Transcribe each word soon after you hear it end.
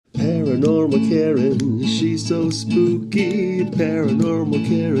Paranormal Karen, she's so spooky. Paranormal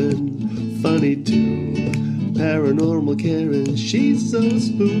Karen, funny too. Paranormal Karen, she's so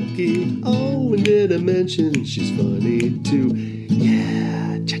spooky. Oh, and did I mention she's funny too?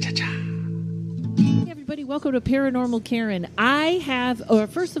 Yeah, cha-cha-cha. Hey everybody, welcome to Paranormal Karen.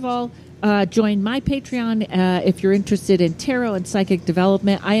 First of all, join my Patreon if you're interested in tarot and psychic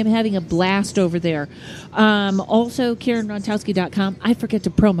development. I am having a blast over there. Also, karenrontowski.com. I forget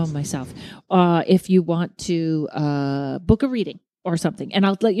to promo myself if you want to book a reading or something. And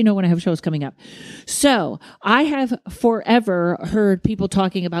I'll let you know when I have shows coming up. So I have forever heard people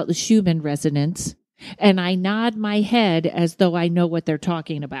talking about the Schumann Resonance, and I nod my head as though I know what they're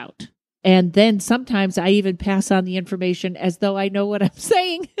talking about. And then sometimes I even pass on the information as though I know what I'm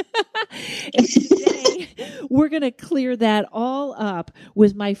saying. And today, we're going to clear that all up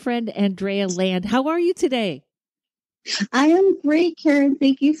with my friend Andrea Land. How are you today? I am great, Karen.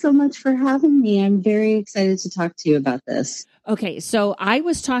 Thank you so much for having me. I'm very excited to talk to you about this. Okay, so I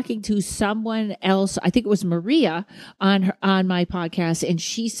was talking to someone else, I think it was Maria on my podcast, and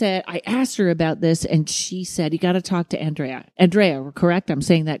she said, I asked her about this, and she said, you got to talk to Andrea. Andrea, correct? I'm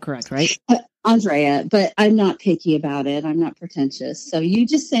saying that correct, right? Andrea, but I'm not picky about it. I'm not pretentious. So you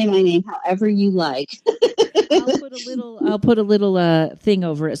just say my name however you like. I'll put a little thing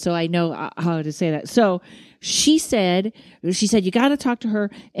over it so I know how to say that. So she said you got to talk to her,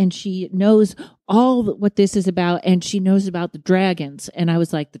 and she knows all what this is about, and she knows about the dragons. And I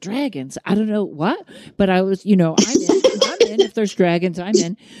was like, the dragons? I don't know what, but I was, I'm in. I'm in. If there's dragons, I'm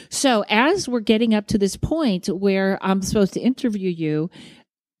in. So as we're getting up to this point where I'm supposed to interview you,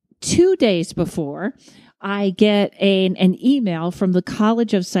 2 days before, I get an email from the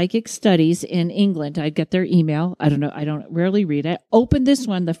College of Psychic Studies in England. I get their email. I don't know. I don't rarely read it. Open this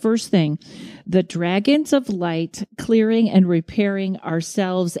one. The first thing, the dragons of light, clearing and repairing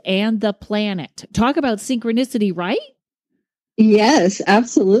ourselves and the planet. Talk about synchronicity, right? Yes,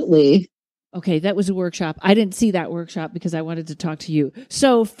 absolutely. Okay, that was a workshop. I didn't see that workshop because I wanted to talk to you.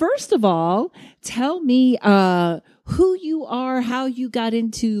 So first of all, tell me who you are, how you got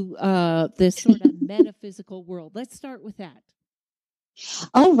into this sort of metaphysical world. Let's start with that.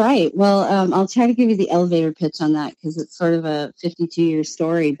 All right. Well, I'll try to give you the elevator pitch on that because it's sort of a 52-year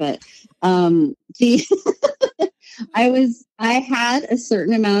story. But I had a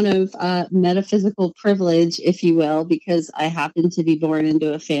certain amount of metaphysical privilege, if you will, because I happened to be born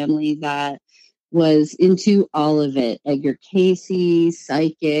into a family that was into all of it. Edgar Cayce,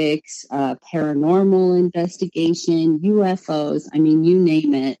 psychics, paranormal investigation, UFOs. I mean, you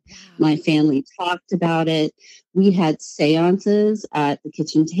name it. My family talked about it. We had seances at the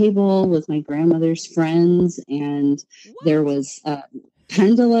kitchen table with my grandmother's friends, and there was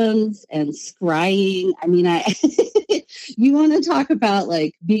pendulums and scrying. I mean, you want to talk about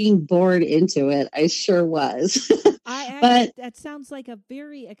like being bored into it. I sure was. But that sounds like a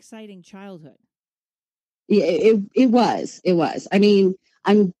very exciting childhood. Yeah, it was. I mean,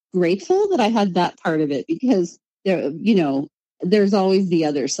 I'm grateful that I had that part of it because there's always the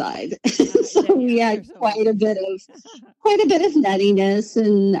other side. So we had quite a bit of nuttiness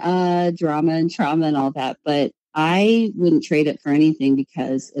and drama and trauma and all that. But I wouldn't trade it for anything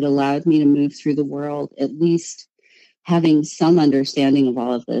because it allowed me to move through the world, at least having some understanding of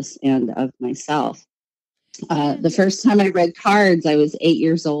all of this and of myself. The first time I read cards, I was 8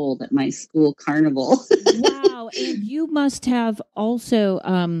 years old at my school carnival. Wow. And you must have also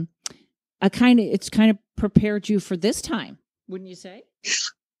it's kind of prepared you for this time, wouldn't you say?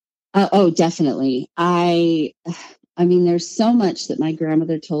 Oh, definitely. I mean, there's so much that my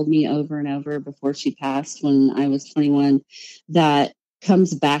grandmother told me over and over before she passed when I was 21 that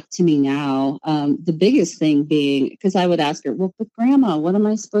comes back to me now. The biggest thing being, because I would ask her, well, but Grandma, what am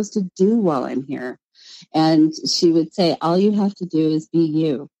I supposed to do while I'm here? And she would say, all you have to do is be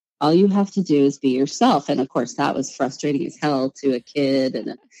you. All you have to do is be yourself. And of course, that was frustrating as hell to a kid and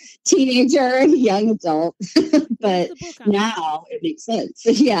a teenager and a young adult. But now it makes sense.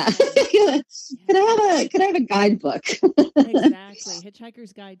 Yeah. Could I have a guidebook? Exactly.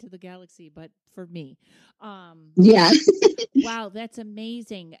 Hitchhiker's Guide to the Galaxy, but for me. Yeah. Wow, that's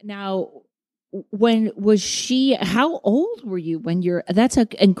amazing. Now, how old were you when that's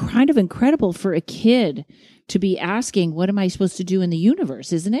kind of incredible for a kid to be asking, what am I supposed to do in the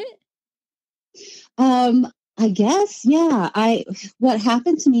universe, isn't it? I guess, yeah. What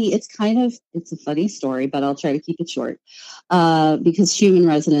happened to me, it's a funny story, but I'll try to keep it short. Because Schumann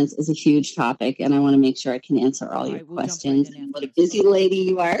Resonance is a huge topic and I want to make sure I can answer all your questions. What a busy lady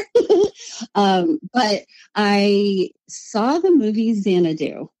you are. But I saw the movie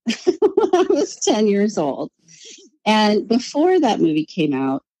Xanadu when I was 10 years old. And before that movie came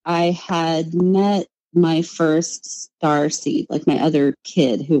out, I had met my first starseed, like my other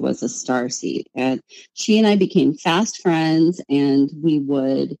kid who was a starseed. And she and I became fast friends, and we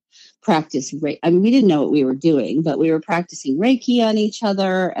would practice. I mean, we didn't know what we were doing, but we were practicing Reiki on each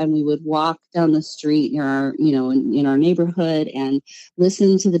other, and we would walk down the street near our, in our neighborhood and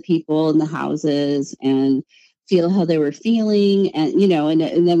listen to the people in the houses and feel how they were feeling, and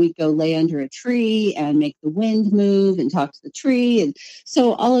then we'd go lay under a tree and make the wind move and talk to the tree. And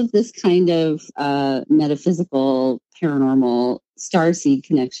so all of this kind of metaphysical, paranormal starseed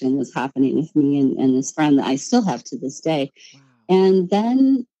connection was happening with me and this friend that I still have to this day. Wow. And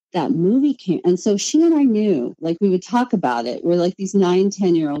then that movie came. And so she and I knew, like, we would talk about it. We're like these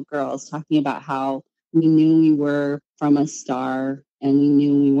 9-10-year-old girls talking about how we knew we were from a star, and we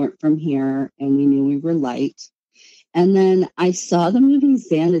knew we weren't from here, and we knew we were light. And then I saw the movie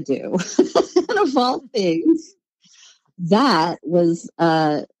Xanadu, and of all things, that was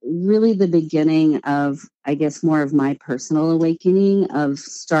really the beginning of, I guess, more of my personal awakening of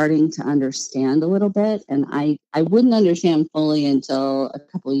starting to understand a little bit. And I wouldn't understand fully until a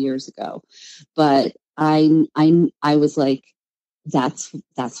couple of years ago, but I was like, that's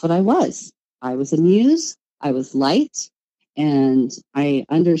what I was. I was a muse. I was light. And I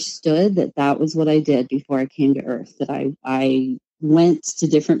understood that was what I did before I came to Earth, that I went to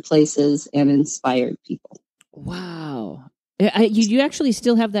different places and inspired people. Wow. You actually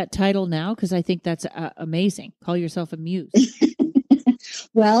still have that title now? Because I think that's amazing. Call yourself a muse.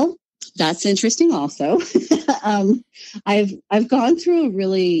 Well, that's interesting also. I've gone through a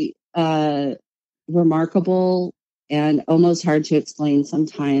really remarkable and almost hard to explain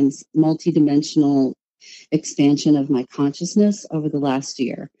sometimes multidimensional expansion of my consciousness over the last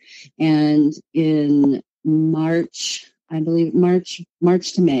year. And in March, I believe March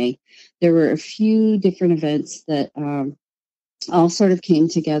to May, there were a few different events that all sort of came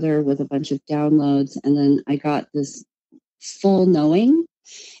together with a bunch of downloads. And then I got this full knowing.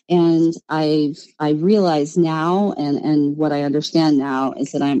 And I realize now, and what I understand now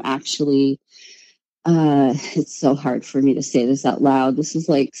is that I'm actually, it's so hard for me to say this out loud. This is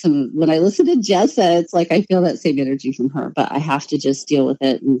like when I listen to Jessa, it's like I feel that same energy from her, but I have to just deal with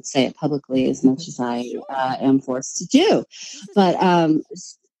it and say it publicly as much as I am forced to do. But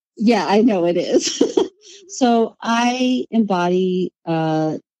yeah, I know it is. So I embody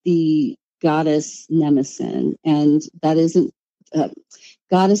the goddess Nemesis, and that isn't,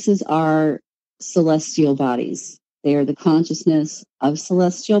 goddesses are celestial bodies. They are the consciousness of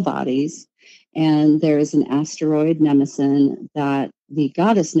celestial bodies. And there is an asteroid Nemesis that the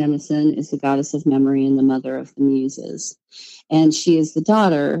goddess Nemesis is the goddess of memory and the mother of the muses. And she is the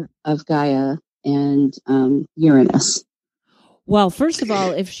daughter of Gaia and Uranus. Well, first of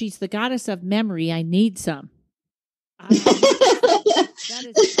all, if she's the goddess of memory, I need some. That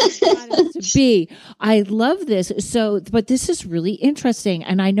is goddess to be. I love this. So, but this is really interesting.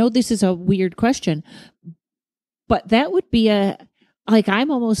 And I know this is a weird question, but that would be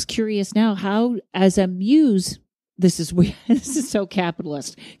I'm almost curious now how, as a muse, this is weird. This is so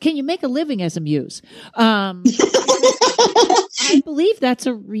capitalist. Can you make a living as a muse? I believe that's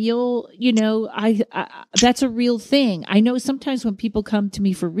a real, that's a real thing. I know sometimes when people come to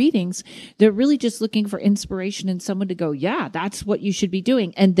me for readings, they're really just looking for inspiration and someone to go, yeah, that's what you should be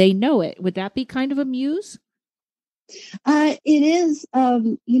doing. And they know it. Would that be kind of a muse? It is,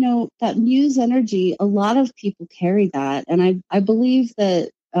 that muse energy. A lot of people carry that. And I believe that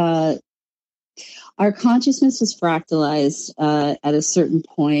our consciousness was fractalized at a certain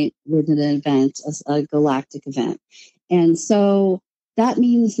point with an event, a galactic event. And so that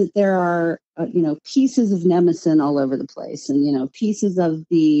means that there are, pieces of Nemesis all over the place, and, pieces of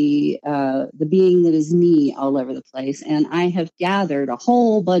the being that is me all over the place. And I have gathered a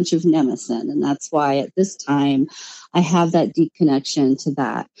whole bunch of Nemesis. And that's why at this time I have that deep connection to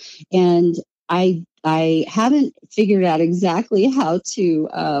that. And I haven't figured out exactly how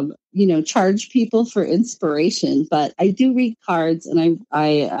to, charge people for inspiration, but I do read cards, and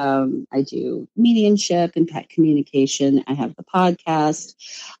I do mediumship and pet communication. I have the podcast.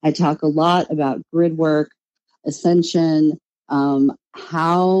 I talk a lot about grid work, ascension,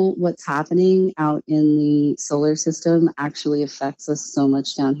 how what's happening out in the solar system actually affects us so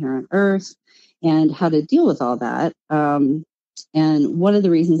much down here on Earth, and how to deal with all that. And one of the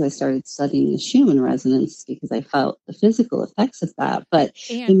reasons I started studying the Schumann Resonance, because I felt the physical effects of that. But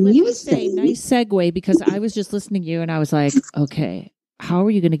and let me say, nice segue, because I was just listening to you and I was like, okay, how are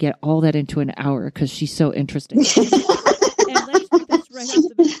you going to get all that into an hour? Because she's so interesting. And let's do this right off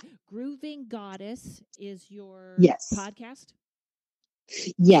the bat. Grooving Goddess is your podcast?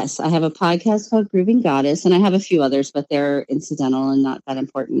 Yes, I have a podcast called Grooving Goddess, and I have a few others, but they're incidental and not that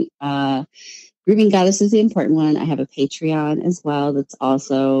important. Grooving Goddess is the important one. I have a Patreon as well. That's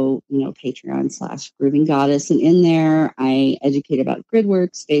also, Patreon/Grooving Goddess. And in there, I educate about grid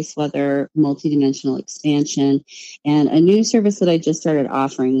work, space weather, multidimensional expansion, and a new service that I just started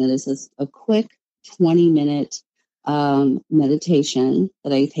offering that is a quick 20-minute meditation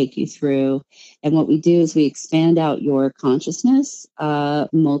that I take you through. And what we do is we expand out your consciousness,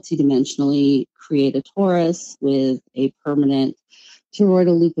 multidimensionally create a torus with a permanent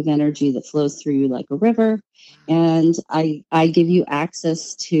toroidal loop of energy that flows through you like a river. And I give you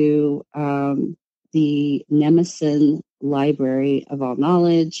access to the Nemesis library of all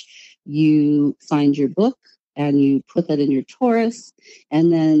knowledge. You find your book and you put that in your torus.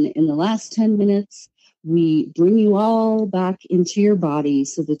 And then in the last 10 minutes, we bring you all back into your body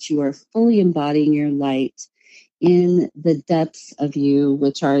so that you are fully embodying your light in the depths of you,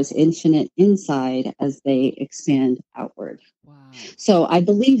 which are as infinite inside as they expand outward. Wow. So I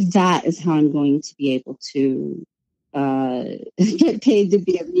believe that is how I'm going to be able to get paid to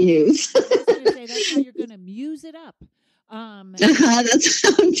be a muse. I was going to say, that's how you're going to muse it up. That's how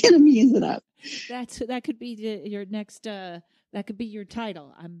I'm going to muse it up. That could be your next, that could be your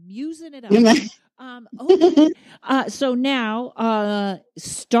title. I'm musing it up. Okay. So now,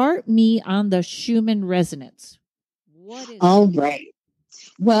 start me on the Schumann Resonance. What is all right?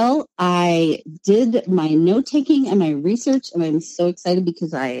 Well, I did my note taking and my research, and I'm so excited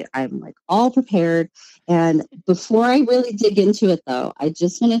because I'm like all prepared. And before I really dig into it, though, I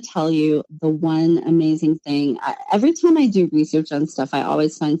just want to tell you the one amazing thing. Every time I do research on stuff, I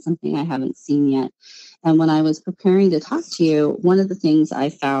always find something I haven't seen yet. And when I was preparing to talk to you, one of the things I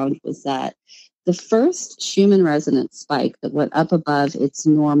found was that the first Schumann resonance spike that went up above its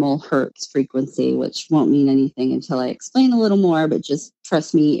normal Hertz frequency, which won't mean anything until I explain a little more, but just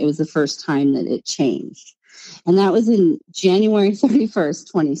trust me, it was the first time that it changed. And that was in January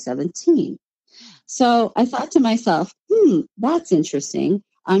 31st, 2017. So I thought to myself, that's interesting.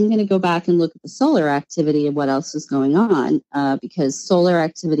 I'm going to go back and look at the solar activity and what else is going on, because solar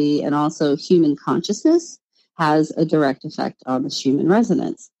activity and also human consciousness has a direct effect on the Schumann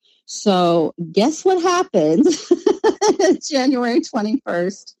resonance. So guess what happened January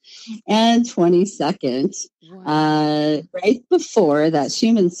 21st and 22nd, right before that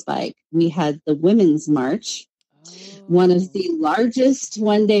Schumann spike, we had the Women's March, one of the largest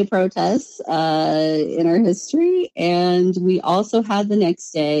one-day protests in our history. And we also had the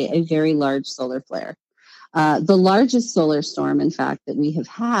next day a very large solar flare. The largest solar storm, in fact, that we have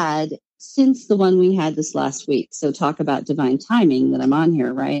had since the one we had this last week. So talk about divine timing that I'm on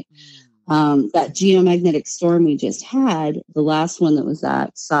here, right? That geomagnetic storm we just had, the last one that was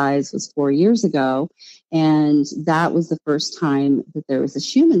that size was 4 years ago. And that was the first time that there was a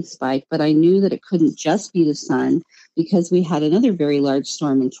Schumann spike. But I knew that it couldn't just be the sun because we had another very large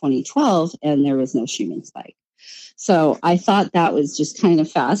storm in 2012 and there was no Schumann spike. So I thought that was just kind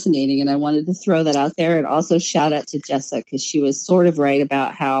of fascinating, and I wanted to throw that out there. And also shout out to Jessa, because she was sort of right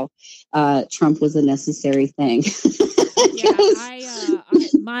about how Trump was a necessary thing.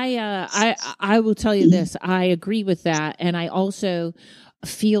 I will tell you this. I agree with that, and I also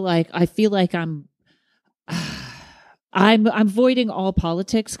feel like I'm avoiding all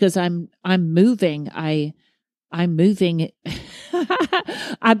politics because I'm moving. I'm moving.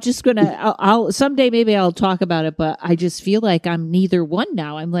 I'm just I'll someday maybe I'll talk about it, but I just feel like I'm neither one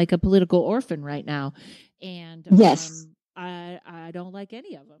now. I'm like a political orphan right now. And yes, I don't like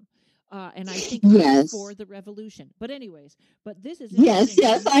any of them. And I think for the revolution. But anyways, this is yes,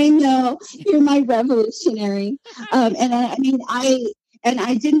 I know you're my revolutionary. And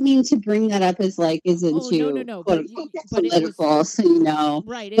I didn't mean to bring that up as like into quote unquote political, so you know.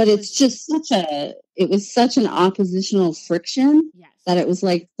 Right. But it's just it was such an oppositional friction that it was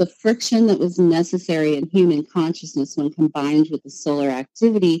like the friction that was necessary in human consciousness when combined with the solar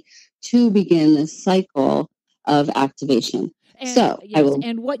activity to begin this cycle of activation.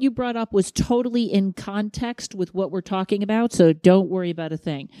 And what you brought up was totally in context with what we're talking about, so don't worry about a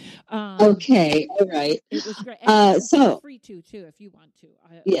thing. Okay, all right. It was great. And feel free to too if you want to.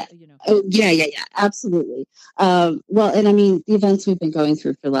 Yeah, absolutely. Well, and I mean, the events we've been going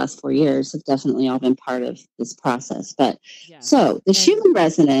through for the last 4 years have definitely all been part of this process. But so the Schumann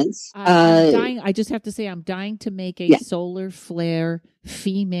resonance. I just have to say, I'm dying to make a solar flare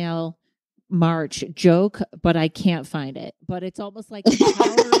female March joke, but I can't find it. But it's almost like the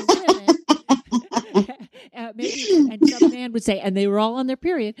power of women. Maybe, and some man would say, and they were all on their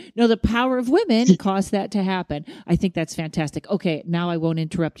period. No, the power of women caused that to happen. I think that's fantastic. Okay, now I won't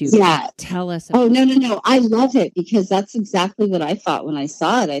interrupt you. Yeah. Tell us. Oh, no. I love it because that's exactly what I thought when I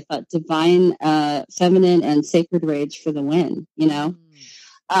saw it. I thought divine, feminine, and sacred rage for the win,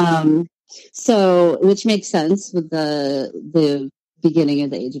 So, which makes sense with the beginning of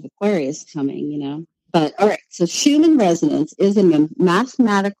the age of Aquarius coming. But all right, so Schumann resonance is a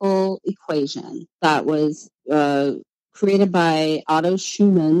mathematical equation that was created by Otto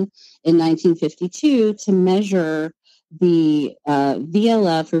Schumann in 1952 to measure the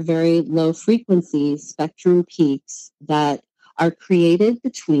VLF, or very low frequency spectrum peaks, that are created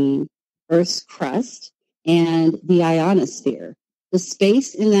between Earth's crust and the ionosphere. The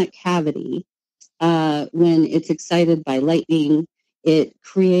space in that cavity, when it's excited by lightning, it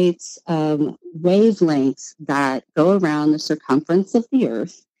creates wavelengths that go around the circumference of the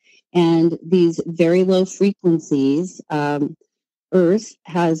Earth. And these very low frequencies, Earth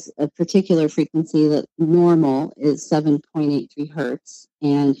has a particular frequency that normal is 7.83 hertz,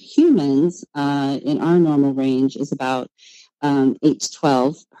 and humans in our normal range is about 8 to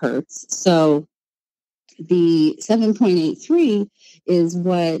 12 hertz. So the 7.83 is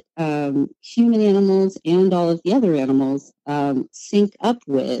what human animals and all of the other animals sync up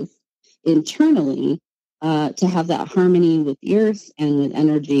with internally to have that harmony with the earth and with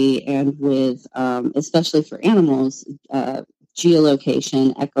energy, and with, especially for animals,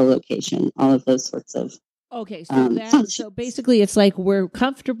 geolocation, echolocation, all of those sorts of Okay, so basically it's like we're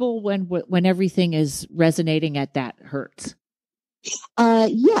comfortable when everything is resonating at that hertz.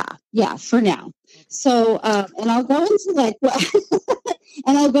 Yeah, for now. So, and I'll go into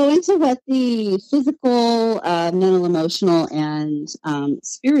what the physical, mental, emotional, and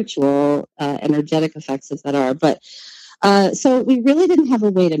spiritual, energetic effects of that are. But so we really didn't have a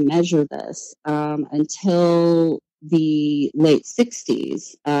way to measure this until the late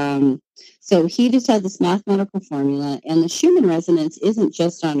 60s. So he just had this mathematical formula, and the Schumann resonance isn't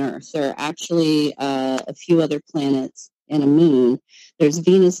just on Earth. There are actually a few other planets and a moon. There's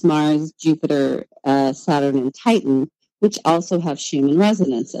Venus, Mars, Jupiter, Saturn, and Titan, which also have Schumann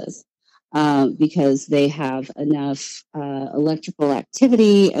resonances because they have enough electrical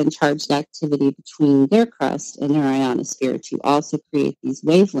activity and charged activity between their crust and their ionosphere to also create these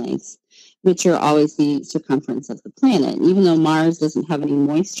wavelengths, which are always the circumference of the planet. And even though Mars doesn't have any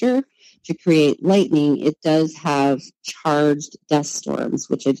moisture to create lightning, it does have charged dust storms,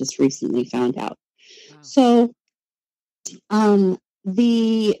 which I just recently found out. Wow. So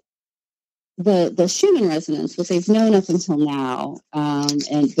the Schumann resonance, what they've known up until now,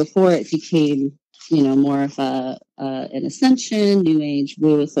 and before it became, more of an ascension, New Age,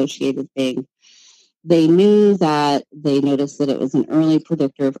 woo associated thing, they noticed that it was an early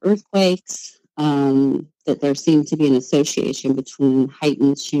predictor of earthquakes, that there seemed to be an association between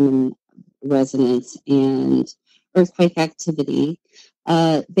heightened Schumann resonance and earthquake activity.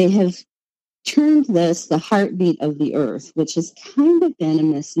 They have termed this the heartbeat of the earth, which has kind of been a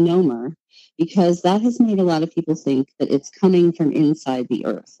misnomer because that has made a lot of people think that it's coming from inside the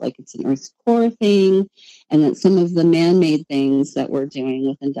earth, like it's an earth's core thing, and that some of the man-made things that we're doing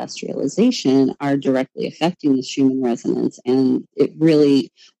with industrialization are directly affecting the Schumann resonance. And it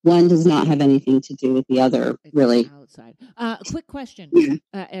really, one does not have anything to do with the other, it's really. Outside. Quick question,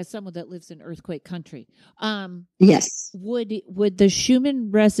 as someone that lives in earthquake country. Yes. Would the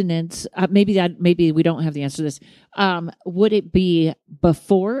Schumann resonance, maybe we don't have the answer to this, would it be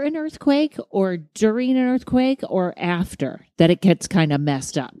before an earthquake or during an earthquake or after that it gets kind of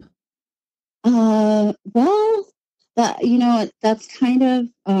messed up? Well, that's kind of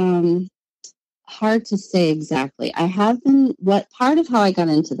hard to say exactly. Part of how I got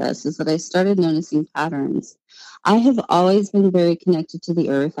into this is that I started noticing patterns. I have always been very connected to the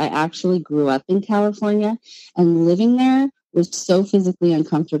earth. I actually grew up in California, and living there was so physically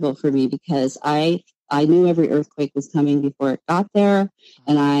uncomfortable for me because I knew every earthquake was coming before it got there,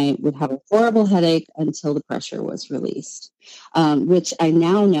 and I would have a horrible headache until the pressure was released, which I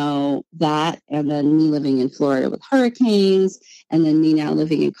now know that, and then me living in Florida with hurricanes, and then me now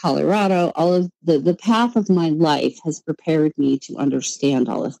living in Colorado, all of the path of my life has prepared me to understand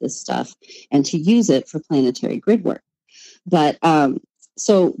all of this stuff and to use it for planetary grid work. But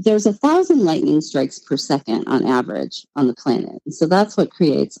so there's 1,000 lightning strikes per second on average on the planet. And so that's what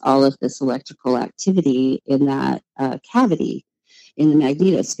creates all of this electrical activity in that cavity in the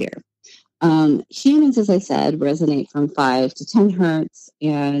magnetosphere. Humans, as I said, resonate from 5 to 10 hertz.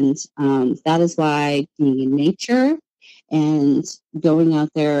 And that is why being in nature and going out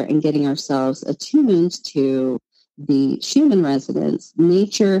there and getting ourselves attuned to the Schumann resonance,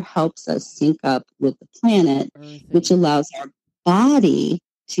 nature helps us sync up with the planet, Earthing. which allows our body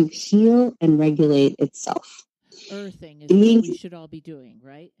to heal and regulate itself. Earthing is what we should all be doing,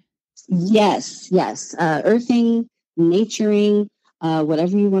 right? Yes. Earthing, naturing,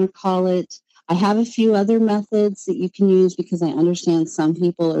 whatever you want to call it. I have a few other methods that you can use because I understand some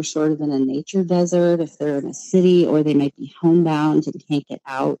people are sort of in a nature desert if they're in a city, or they might be homebound and can't get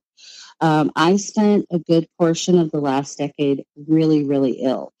out. I spent a good portion of the last decade really, really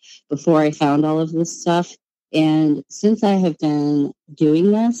ill before I found all of this stuff. And since I have been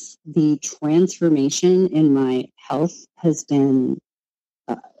doing this, the transformation in my health has been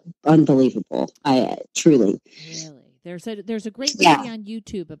unbelievable. I truly. Really? There's a great lady on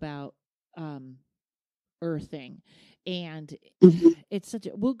YouTube about earthing, and it's such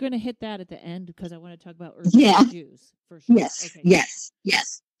a, we're going to hit that at the end because I want to talk about earthing Jews for sure. Yes.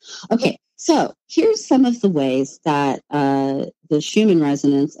 Okay, so here's some of the ways that the Schumann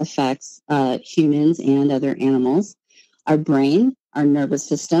resonance affects humans and other animals: our brain, our nervous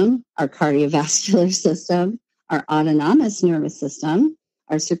system, our cardiovascular system, our autonomous nervous system,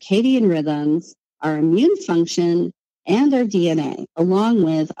 our circadian rhythms, our immune function, and our DNA, along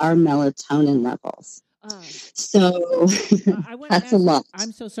with our melatonin levels. So that's a lot.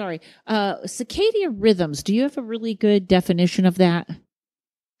 I'm so sorry. Circadian rhythms. Do you have a really good definition of that?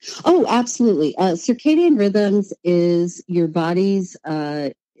 Oh, absolutely. Circadian rhythms is your body's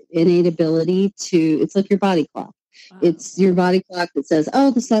innate ability to, it's like your body clock. It's your body clock that says, oh,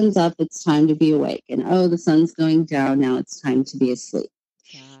 the sun's up, it's time to be awake. And oh, the sun's going down, now it's time to be asleep.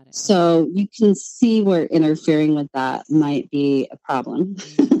 So you can see where interfering with that might be a problem.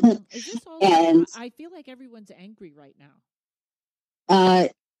 Is this all and I feel like everyone's angry right now.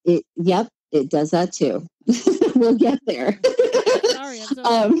 Yep, it does that too. We'll get there. Sorry, I'm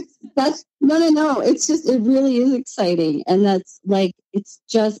so that's no. It's just, it really is exciting. And that's like, it's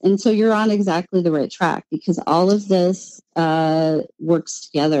just, and so you're on exactly the right track because all of this works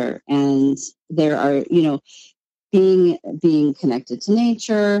together. And there are, being connected to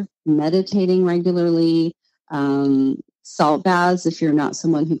nature, meditating regularly, salt baths if you're not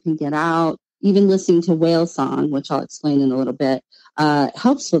someone who can get out, even listening to whale song, which I'll explain in a little bit,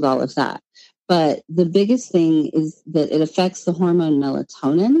 helps with all of that. But the biggest thing is that it affects the hormone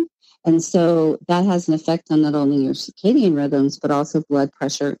melatonin. And so that has an effect on not only your circadian rhythms, but also blood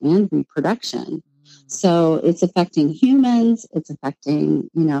pressure and reproduction. So it's affecting humans, it's affecting,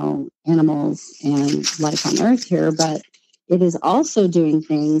 animals and life on Earth here, but it is also doing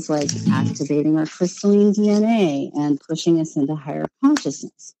things like activating our crystalline DNA and pushing us into higher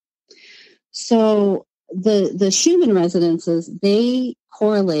consciousness. So the Schumann resonances, they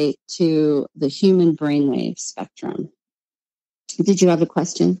correlate to the human brainwave spectrum. Did you have a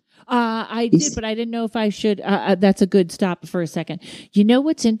question? I did, but I didn't know if I should. That's a good stop for a second. You know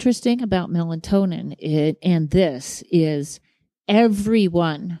what's interesting about melatonin and this is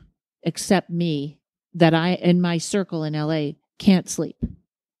everyone except me that I in my circle in LA can't sleep.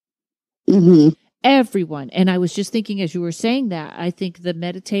 Mm-hmm. Everyone. And I was just thinking as you were saying that, I think the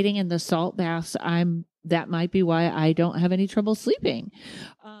meditating and the salt baths, that might be why I don't have any trouble sleeping.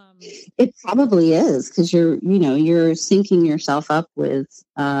 It probably is because you're syncing yourself up with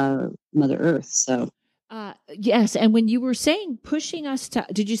Mother Earth. So yes, and when you were saying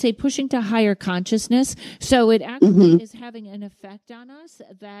did you say pushing to higher consciousness? So it actually is having an effect on us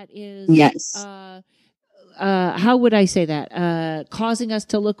that is yes. How would I say that? Causing us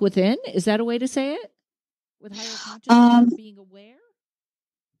to look within. Is that a way to say it? With higher consciousness, being aware.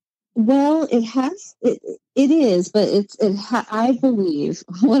 Well, it is, but I believe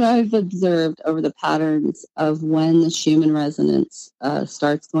what I've observed over the patterns of when the Schumann resonance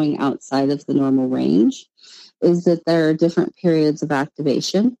starts going outside of the normal range is that there are different periods of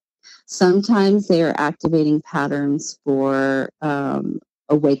activation. Sometimes they are activating patterns for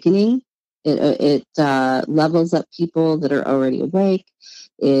awakening. It levels up people that are already awake.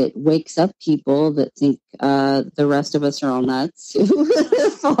 It wakes up people that think the rest of us are all nuts who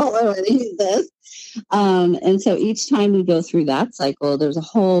follow any of this. And so each time we go through that cycle, there's a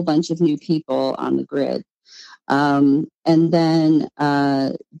whole bunch of new people on the grid. And then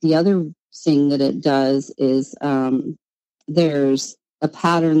the other thing that it does is there's a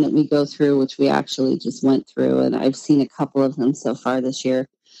pattern that we go through, which we actually just went through, and I've seen a couple of them so far this year.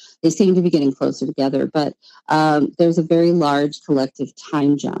 They seem to be getting closer together, but there's a very large collective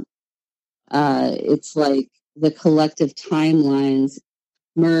time jump. It's like the collective timelines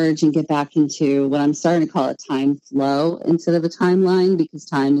merge and get back into what I'm starting to call a time flow instead of a timeline, because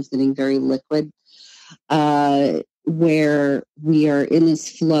time is getting very liquid, where we are in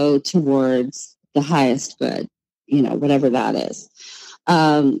this flow towards the highest good. whatever that is.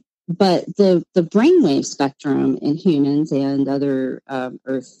 But the brainwave spectrum in humans and other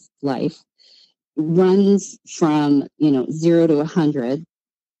Earth life runs from 0 to 100.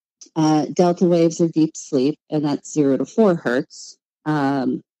 Delta waves are deep sleep, and that's 0 to 4 hertz.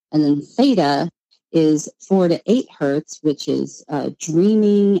 And then theta is 4 to 8 hertz, which is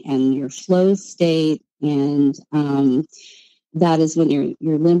dreaming and your flow state. And that is when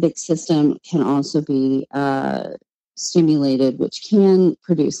your limbic system can also be stimulated, which can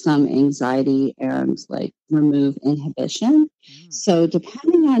produce some anxiety and like remove inhibition. So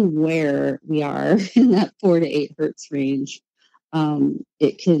depending on where we are in that 4 to 8 hertz range,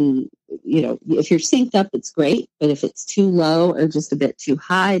 it can, if you're synced up, it's great. But if it's too low or just a bit too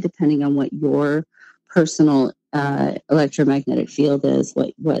high, depending on what your personal electromagnetic field is,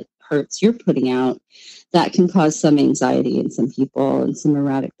 what hertz you're putting out, that can cause some anxiety in some people and some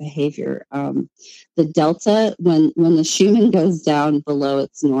erratic behavior. The delta, when the Schumann goes down below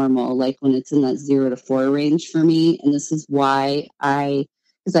its normal, like when it's in that 0 to 4 range for me, and this is why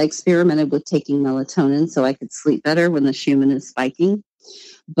because I experimented with taking melatonin so I could sleep better when the Schumann is spiking.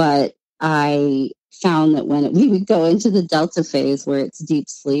 But I found that when we would go into the delta phase where it's deep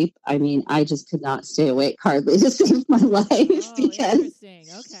sleep, I mean, I just could not stay awake hardly to save my life. Interesting.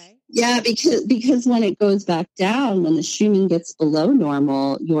 Okay. Yeah, because when it goes back down, when the Schumann gets below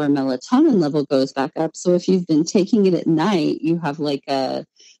normal, your melatonin level goes back up. So if you've been taking it at night, you have like a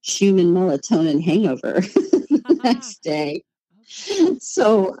Schumann melatonin hangover the next day.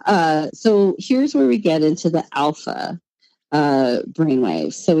 So here's where we get into the alpha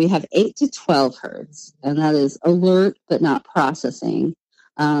brainwaves. So we have 8 to 12 hertz, and that is alert but not processing,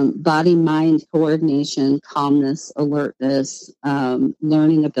 body-mind coordination, calmness, alertness,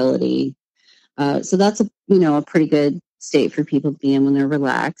 learning ability. So that's a pretty good state for people to be in when they're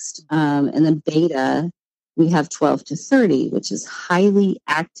relaxed. And then beta, we have 12 to 30, which is highly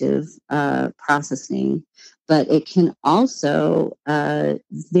active processing, but it can also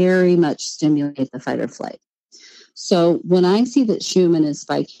very much stimulate the fight or flight. So when I see that Schumann is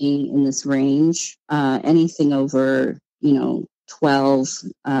spiking in this range, anything over 12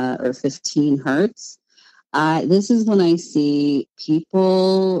 or 15 hertz, this is when I see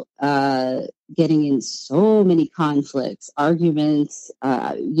people getting in so many conflicts, arguments.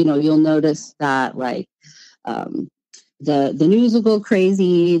 You'll notice that like the news will go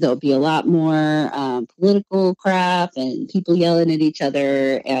crazy. There'll be a lot more political crap and people yelling at each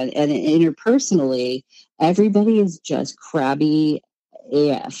other. And interpersonally, everybody is just crabby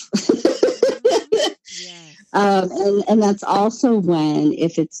AF. And that's also when,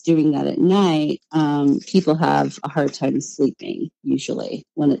 if it's doing that at night, people have a hard time sleeping, usually,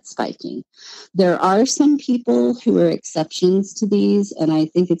 when it's spiking. There are some people who are exceptions to these, and I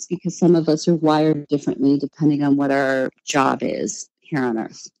think it's because some of us are wired differently depending on what our job is here on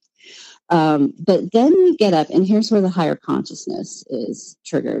Earth. But then we get up, and here's where the higher consciousness is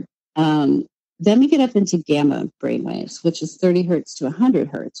triggered. Then we get up into gamma brainwaves, which is 30 hertz to 100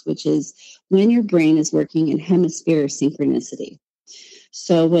 hertz, which is when your brain is working in hemisphere synchronicity.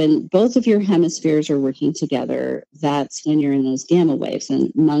 So when both of your hemispheres are working together, that's when you're in those gamma waves.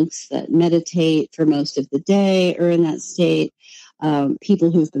 And monks that meditate for most of the day are in that state. People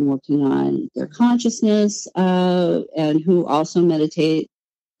who've been working on their consciousness and who also meditate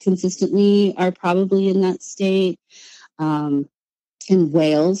consistently are probably in that state. And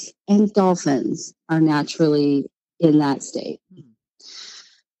whales and dolphins are naturally in that state.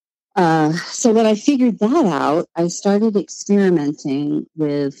 So when I figured that out, I started experimenting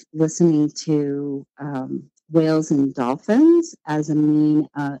with listening to whales and dolphins as a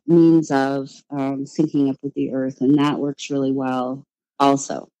means of syncing up with the earth, and that works really well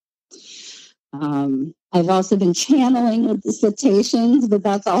also. I've also been channeling with the cetaceans, but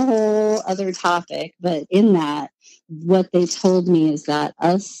that's a whole other topic. But in that, what they told me is that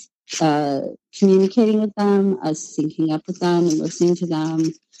us communicating with them, us syncing up with them and listening to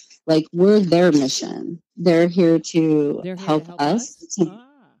them, like we're their mission. They're here to help us.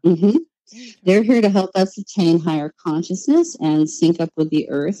 They're here to help us attain higher consciousness and sync up with the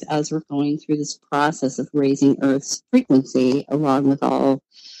earth as we're going through this process of raising Earth's frequency along with all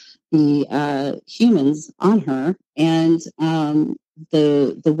the humans on her. And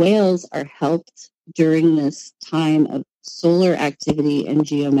the whales are helped during this time of solar activity and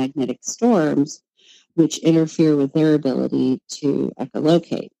geomagnetic storms, which interfere with their ability to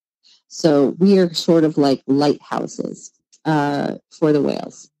echolocate. So we are sort of like lighthouses for the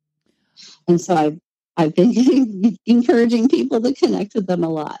whales. And so I've been encouraging people to connect with them a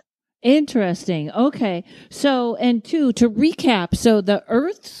lot. Interesting. Okay. So, and two, to recap, so the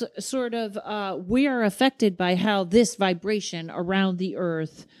Earth's sort of, we are affected by how this vibration around the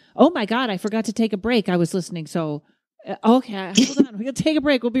Earth. Oh my God, I forgot to take a break. I was listening. So, okay, hold on. We're going to take a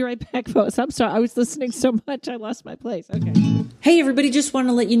break. We'll be right back, folks. I'm sorry. I was listening so much. I lost my place. Okay. Hey, everybody. Just want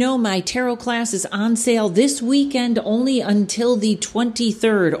to let you know my tarot class is on sale this weekend only until the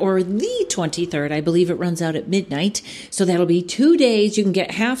 23rd or the 23rd. I believe it runs out at midnight. So that'll be 2 days. You can get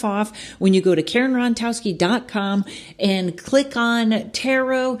half off when you go to karenrontowski.com and click on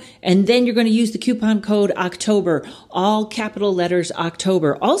tarot. And then you're going to use the coupon code October, all capital letters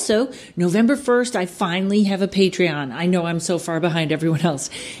October. Also, November 1st, I finally have a Patreon. I know I'm so far behind everyone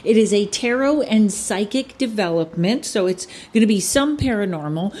else. It is a tarot and psychic development. So it's going to be some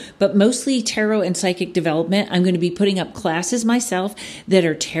paranormal, but mostly tarot and psychic development. I'm going to be putting up classes myself that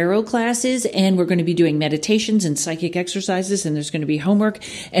are tarot classes, and we're going to be doing meditations and psychic exercises, and there's going to be homework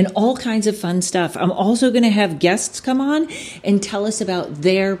and all kinds of fun stuff. I'm also going to have guests come on and tell us about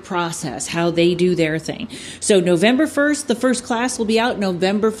their process, how they do their thing. So November 1st, the first class will be out.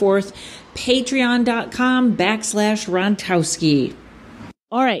 November 4th, patreon.com/Rontowski.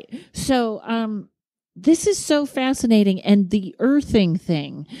 All right. So, this is so fascinating. And the earthing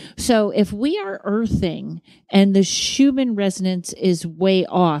thing. So if we are earthing and the Schumann resonance is way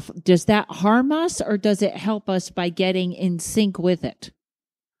off, does that harm us or does it help us by getting in sync with it?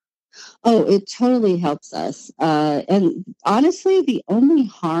 Oh, it totally helps us. And honestly, the only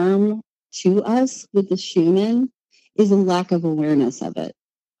harm to us with the Schumann is a lack of awareness of it.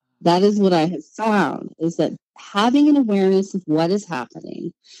 That is what I have found, is that having an awareness of what is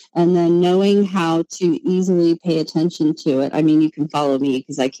happening and then knowing how to easily pay attention to it. I mean, you can follow me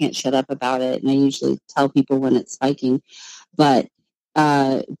because I can't shut up about it. And I usually tell people when it's spiking. But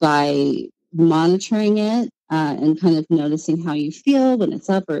by monitoring it and kind of noticing how you feel when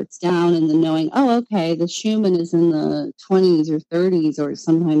it's up or it's down, and then knowing, oh, okay, the Schumann is in the 20s or 30s, or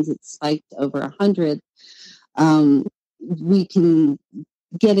sometimes it's spiked over 100, we can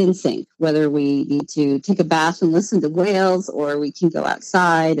get in sync, whether we need to take a bath and listen to whales, or we can go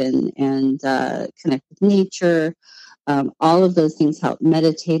outside and connect with nature. All of those things help.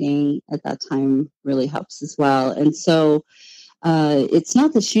 Meditating at that time really helps as well. And so it's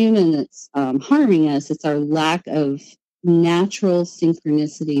not the Schumann that's harming us, it's our lack of natural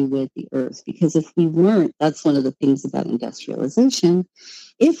synchronicity with the earth. Because if we weren't, that's one of the things about industrialization.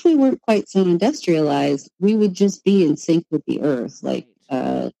 If we weren't quite so industrialized, we would just be in sync with the earth, like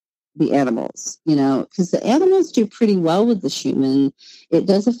the animals, because the animals do pretty well with the Schumann. It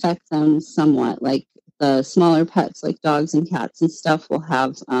does affect them somewhat. Like the smaller pets, like dogs and cats and stuff, will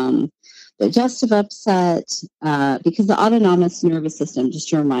have digestive upset because the autonomous nervous system, just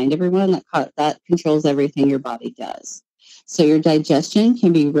to remind everyone, that controls everything your body does. So your digestion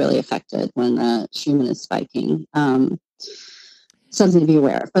can be really affected when the Schumann is spiking. Something to be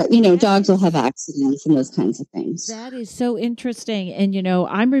aware of. But, dogs will have accidents and those kinds of things. That is so interesting. And,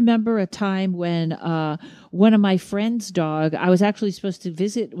 I remember a time when one of my friend's dog, I was actually supposed to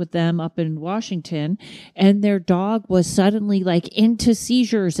visit with them up in Washington, and their dog was suddenly like into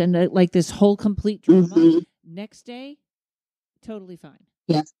seizures and like this whole complete trauma. Mm-hmm. Next day, totally fine.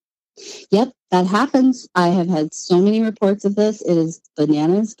 Yeah. Yep, that happens. I have had so many reports of this. It is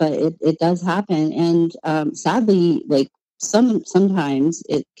bananas, but it does happen. And sadly, like, sometimes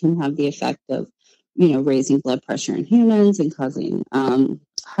it can have the effect of, raising blood pressure in humans and causing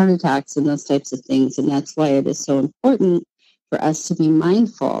heart attacks and those types of things. And that's why it is so important for us to be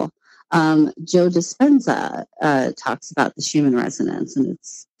mindful. Joe Dispenza talks about the Schumann resonance and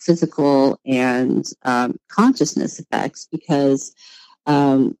its physical and consciousness effects, because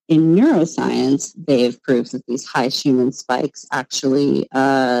in neuroscience, they've proved that these high Schumann spikes actually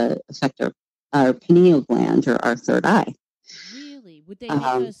affect our pineal gland, or our third eye. Would they make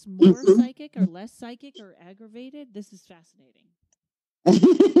us more psychic or less psychic or aggravated? This is fascinating.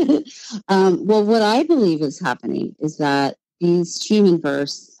 Well, what I believe is happening is that these Schumann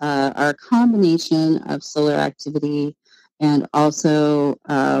bursts are a combination of solar activity and also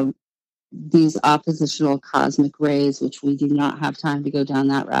these oppositional cosmic rays, which we do not have time to go down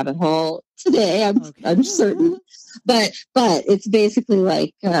that rabbit hole today, I'm certain. But it's basically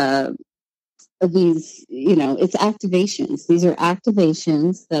like these, it's activations. These are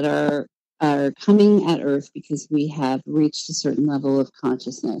activations that are coming at Earth because we have reached a certain level of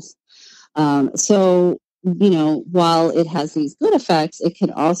consciousness. So, while it has these good effects, it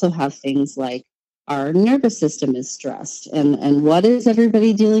can also have things like our nervous system is stressed. And what is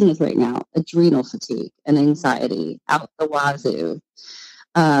everybody dealing with right now? Adrenal fatigue and anxiety out the wazoo.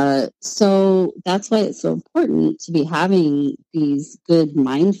 So that's why it's so important to be having these good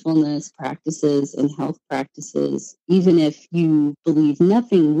mindfulness practices and health practices, even if you believe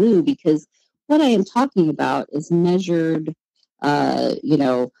nothing woo, because what I am talking about is measured,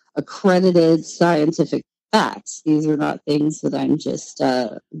 accredited scientific facts. These are not things that I'm just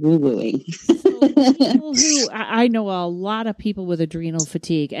woo-wooing. So people who I know a lot of people with adrenal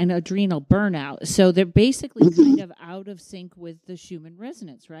fatigue and adrenal burnout. So they're basically kind of out of sync with the Schumann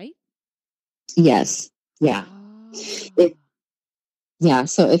resonance, right? Yes. Yeah. Ah. Yeah.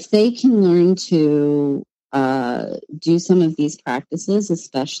 So if they can learn to do some of these practices,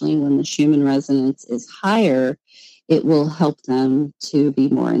 especially when the Schumann resonance is higher, it will help them to be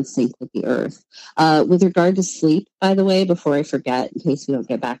more in sync with the earth. With regard to sleep, by the way, before I forget, in case we don't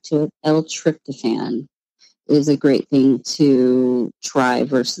get back to it, L-tryptophan is a great thing to try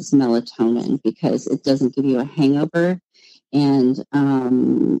versus melatonin because it doesn't give you a hangover, and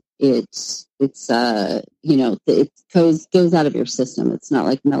it goes out of your system. It's not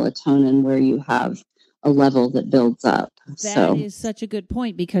like melatonin where you have a level that builds up. That is such a good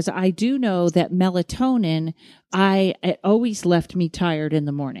point, because I do know that melatonin, it always left me tired in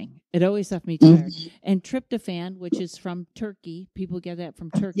the morning. It always left me tired. Mm-hmm. And tryptophan, which is from Turkey, people get that from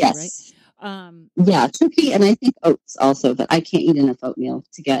Turkey, yes. Right? Yeah, Turkey, and I think oats also, but I can't eat enough oatmeal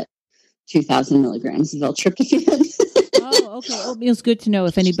to get 2,000 milligrams of L-tryptophan. Oh, okay. Oatmeal's good to know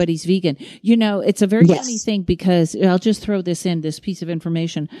if anybody's vegan. It's a very funny thing, because I'll just throw this piece of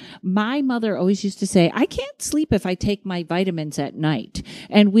information. My mother always used to say, I can't sleep if I take my vitamins at night.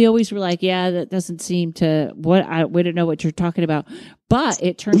 And we always were like, yeah, that doesn't seem to, we don't know what you're talking about. But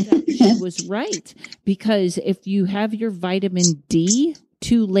it turns out she was right, because if you have your vitamin D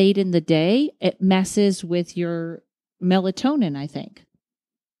too late in the day, it messes with your melatonin, I think.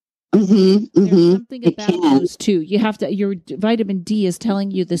 There's something about those two. You have to, your vitamin D is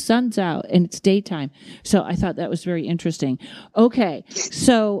telling you the sun's out and it's daytime. So I thought that was very interesting. Okay.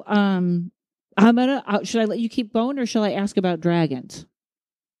 So, should I let you keep going, or shall I ask about dragons?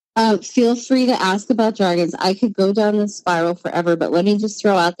 Feel free to ask about dragons. I could go down this spiral forever, but let me just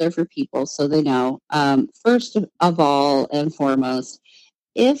throw out there for people so they know. First of all and foremost,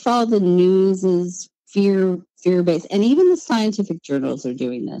 if all the news is fear-based, and even the scientific journals are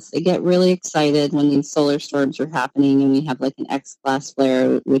doing this, they get really excited when these solar storms are happening and we have like an X-class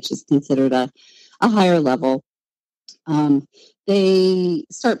flare, which is considered a higher level. They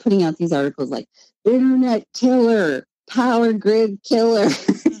start putting out these articles like internet killer, power grid killer.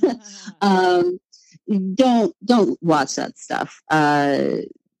 Don't watch that stuff.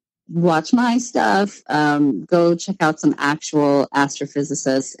 Watch my stuff. Go check out some actual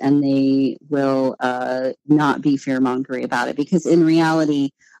astrophysicists, and they will not be fear-mongering about it, because in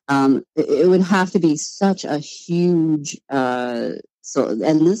reality, it would have to be such a huge and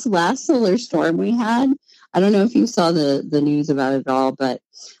this last solar storm we had, I don't know if you saw the news about it at all, but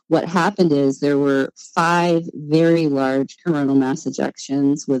what happened is there were 5 very large coronal mass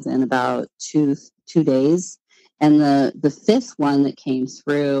ejections within about two days. And the 5th one that came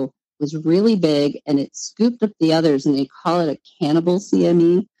through was really big, and it scooped up the others, and they call it a cannibal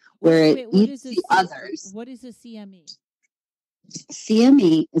CME, where it eats the others. What is a CME?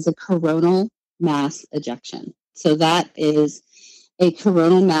 CME is a coronal mass ejection. So that is a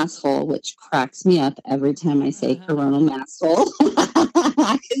coronal mass hole, which cracks me up every time I say coronal mass hole,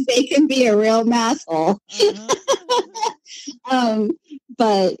 because they can be a real mass hole.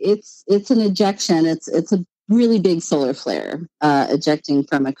 But it's an ejection. It's a really big solar flare ejecting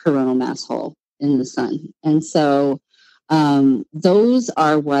from a coronal mass hole in the sun, and so those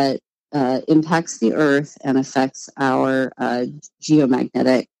are what impacts the Earth and affects our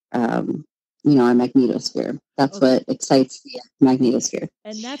geomagnetic. Our magnetosphere. That's what excites the magnetosphere.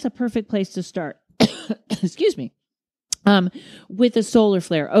 And that's a perfect place to start. Excuse me. With a solar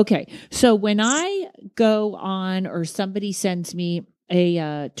flare. Okay. So when I go on, or somebody sends me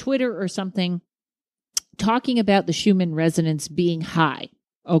a Twitter or something talking about the Schumann resonance being high,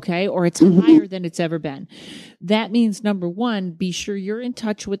 okay, or it's higher than it's ever been, that means, number one, be sure you're in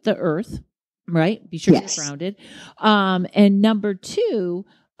touch with the Earth, right? Be sure you're grounded. And number two,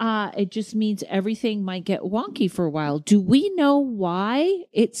 it just means everything might get wonky for a while. Do we know why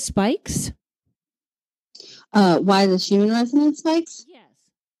it spikes? Why the Schumann resonance spikes? Yes.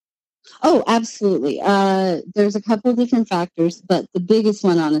 Oh, absolutely. There's a couple of different factors, but the biggest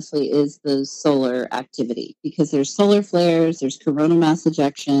one, honestly, is the solar activity, because there's solar flares, there's coronal mass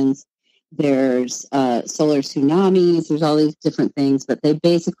ejections, there's solar tsunamis, there's all these different things, but they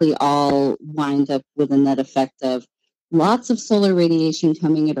basically all wind up with a net effect of lots of solar radiation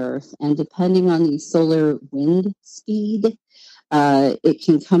coming at Earth, and depending on the solar wind speed, it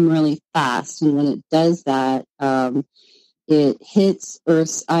can come really fast. And when it does that, it hits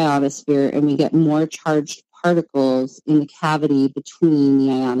Earth's ionosphere, and we get more charged particles in the cavity between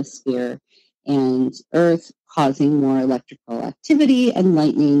the ionosphere and Earth, causing more electrical activity and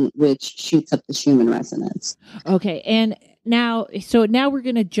lightning, which shoots up the Schumann resonance. Okay. And now we're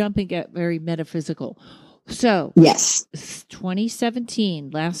going to jump and get very metaphysical. So yes,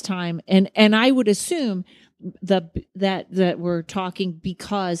 2017, last time, and I would assume that we're talking,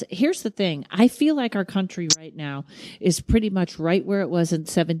 because here's the thing. I feel like our country right now is pretty much right where it was in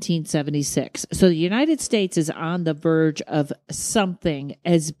 1776. So the United States is on the verge of something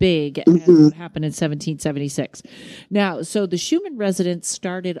as big as what happened in 1776. Now, so the Schumann resonance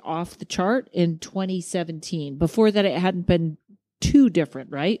started off the chart in 2017. Before that, it hadn't been too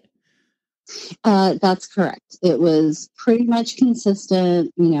different, right? That's correct. It was pretty much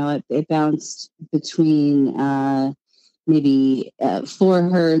consistent. It bounced between maybe 4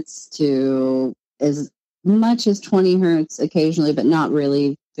 hertz to as much as 20 hertz occasionally, but not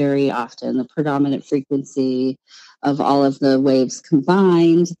really very often. The predominant frequency of all of the waves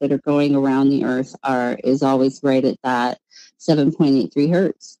combined that are going around the Earth is always right at that 7.83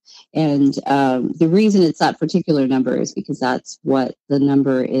 hertz. And the reason it's that particular number is because that's what the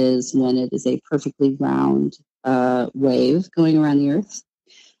number is when it is a perfectly round wave going around the Earth.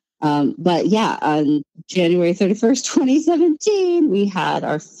 But yeah, on January 31st, 2017, we had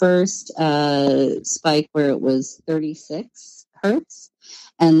our first spike where it was 36 hertz.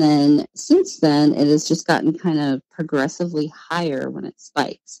 And then since then, it has just gotten kind of progressively higher when it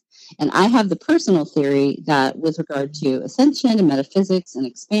spikes. And I have the personal theory that with regard to ascension and metaphysics and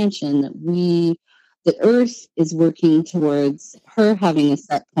expansion, that Earth is working towards her having a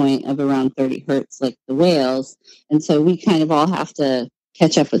set point of around 30 hertz like the whales. And so we kind of all have to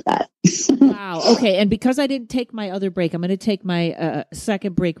catch up with that. Wow. Okay. And because I didn't take my other break, I'm going to take my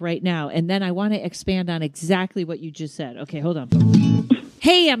second break right now. And then I want to expand on exactly what you just said. Okay, hold on.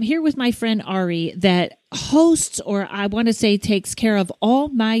 Hey, I'm here with my friend Ari that hosts, or I want to say takes care of all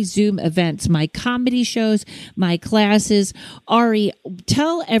my Zoom events, my comedy shows, my classes. Ari,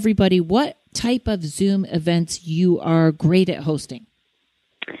 tell everybody what type of Zoom events you are great at hosting.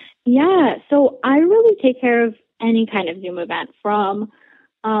 Yeah, so I really take care of any kind of Zoom event, from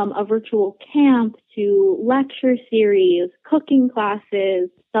a virtual camp to lecture series, cooking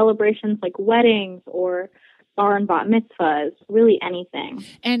classes, celebrations like weddings or bar and bat mitzvahs, really anything.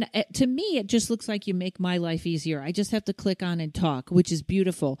 And to me, it just looks like you make my life easier. I just have to click on and talk, which is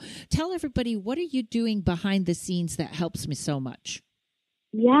beautiful. Tell everybody, what are you doing behind the scenes that helps me so much?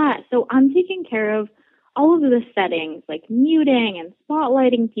 Yeah, so I'm taking care of all of the settings, like muting and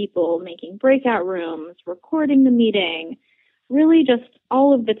spotlighting people, making breakout rooms, recording the meeting, really just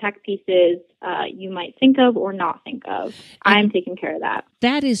all of the tech pieces you might think of or not think of. I'm taking care of that.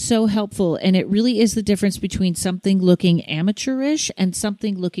 That is so helpful. And it really is the difference between something looking amateurish and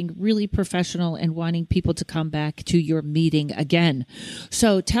something looking really professional and wanting people to come back to your meeting again.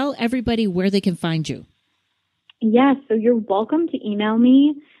 So tell everybody where they can find you. Yes, so you're welcome to email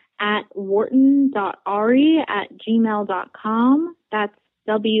me at wharton.ari@gmail.com. That's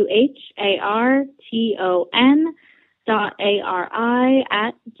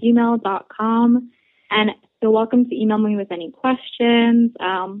WHARTON.ARI@gmail.com. And you're welcome to email me with any questions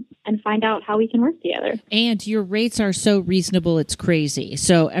and find out how we can work together. And your rates are so reasonable, it's crazy.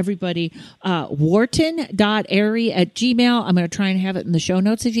 So everybody, wharton.ari@gmail. I'm going to try and have it in the show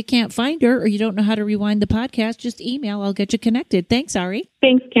notes. If you can't find her or you don't know how to rewind the podcast, just email. I'll get you connected. Thanks, Ari.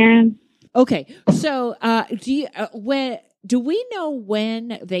 Thanks, Karen. Okay. So do we know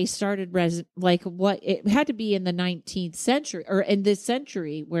when they started what it had to be in the 19th century or in this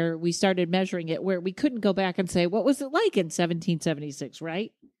century where we started measuring it, where we couldn't go back and say, what was it like in 1776,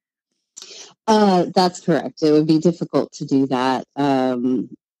 right? That's correct. It would be difficult to do that.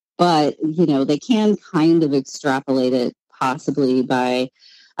 But, they can kind of extrapolate it possibly by,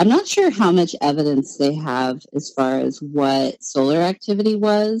 I'm not sure how much evidence they have as far as what solar activity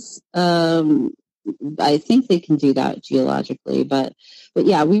was. I think they can do that geologically, but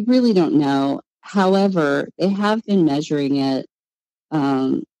yeah, we really don't know. However, they have been measuring it.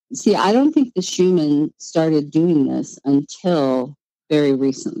 See, I don't think the Schumann started doing this until very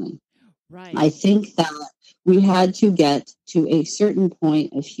recently. Right. I think that we had to get to a certain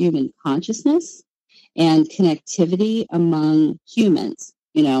point of human consciousness and connectivity among humans.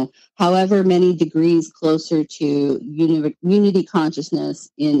 However many degrees closer to unity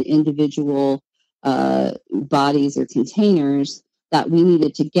consciousness in individual bodies or containers that we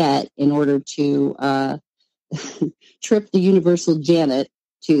needed to get in order to trip the universal Janet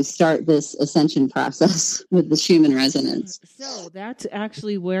to start this ascension process with the Schumann resonance. So that's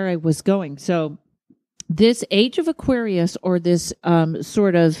actually where I was going. So this age of Aquarius, or this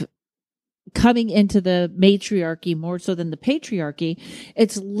sort of coming into the matriarchy more so than the patriarchy,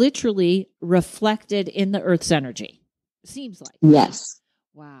 it's literally reflected in the Earth's energy. Seems like. Yes.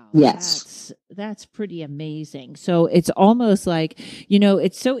 Wow. Yes. That's pretty amazing. So it's almost like,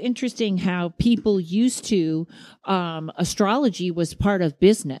 it's so interesting how people used to, astrology was part of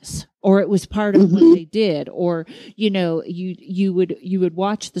business, or it was part of what they did, or, you would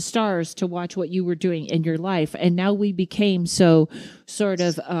watch the stars to watch what you were doing in your life. And now we became so sort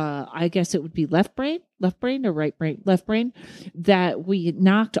of, I guess it would be left brain or right brain, left brain, that we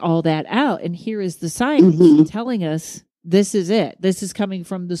knocked all that out. And here is the science telling us, this is it. This is coming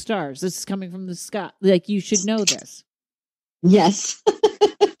from the stars. This is coming from the sky. Like, you should know this. Yes.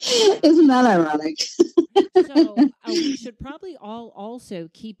 Isn't that ironic? So we should probably all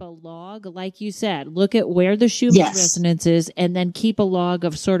also keep a log, like you said, look at where the Schumann resonance is, and then keep a log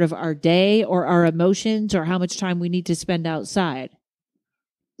of sort of our day or our emotions or how much time we need to spend outside.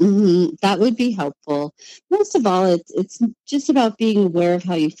 That would be helpful. Most of all, it's just about being aware of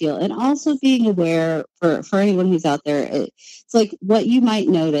how you feel, and also being aware for anyone who's out there. It's like what you might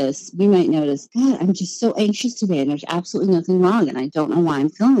notice. We might notice, God, I'm just so anxious today, and there's absolutely nothing wrong, and I don't know why I'm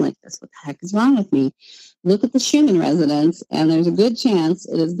feeling like this. What the heck is wrong with me? Look at the Schumann resonance, and there's a good chance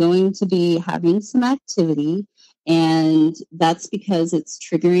it is going to be having some activity. And that's because it's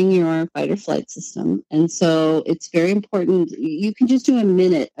triggering your fight or flight system. And so it's very important. You can just do a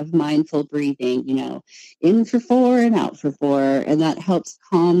minute of mindful breathing, in for 4 and out for 4. And that helps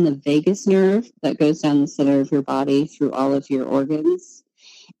calm the vagus nerve that goes down the center of your body through all of your organs.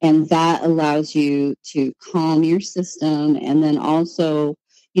 And that allows you to calm your system. And then also,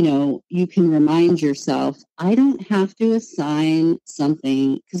 you can remind yourself, I don't have to assign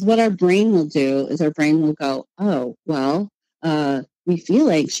something, because what our brain will do is our brain will go, oh, well, we feel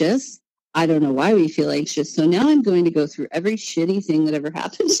anxious. I don't know why we feel anxious. So now I'm going to go through every shitty thing that ever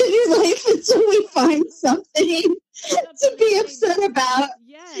happened in your life until we find something to be upset about.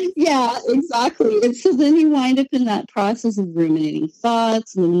 Yes. Yeah, exactly. And so then you wind up in that process of ruminating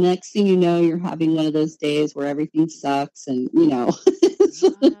thoughts. And the next thing you know, you're having one of those days where everything sucks and,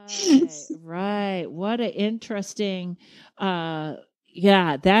 Right. What an interesting,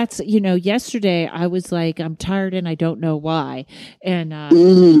 that's, yesterday I was like, I'm tired and I don't know why. And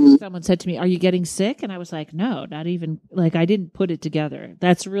someone said to me, are you getting sick? And I was like, no, not even, like, I didn't put it together.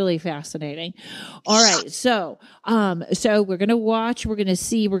 That's really fascinating. All right. So we're going to watch, we're going to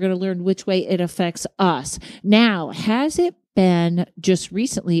see, we're going to learn which way it affects us. Now, has it been just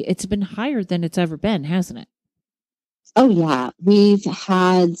recently? It's been higher than it's ever been, hasn't it? Oh, yeah. We've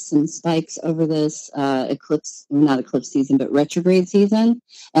had some spikes over this not eclipse season, but retrograde season.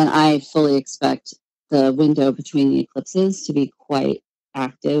 And I fully expect the window between the eclipses to be quite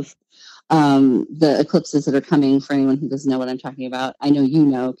active. The eclipses that are coming, for anyone who doesn't know what I'm talking about, I know you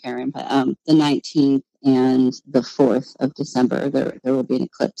know, Karen, but the 19th and the 4th of December, there will be an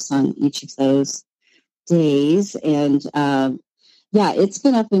eclipse on each of those days. And it's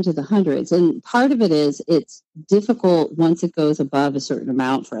been up into the hundreds. And part of it is it's difficult once it goes above a certain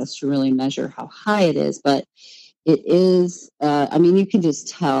amount for us to really measure how high it is. But it is, you can just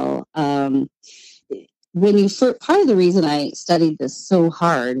tell. Part of the reason I studied this so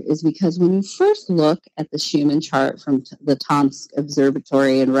hard is because when you first look at the Schumann chart from the Tomsk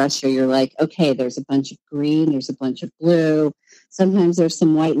Observatory in Russia, you're like, okay, there's a bunch of green, there's a bunch of blue. Sometimes there's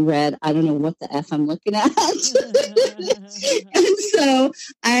some white and red. I don't know what the F I'm looking at. And so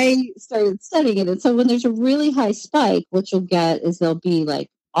I started studying it. And so when there's a really high spike, what you'll get is there'll be like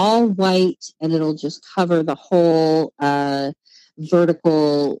all white, and it'll just cover the whole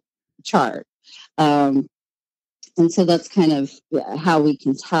vertical chart. And so that's kind of how we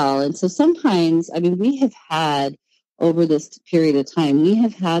can tell. And so sometimes, we have had, over this period of time, we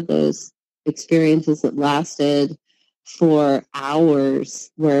have had those experiences that lasted for hours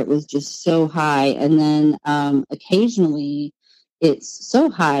where it was just so high. And then occasionally it's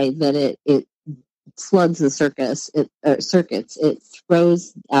so high that it floods the circuits. It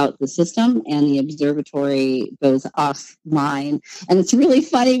throws out the system, and the observatory goes offline. And it's really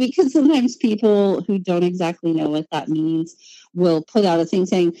funny because sometimes people who don't exactly know what that means will put out a thing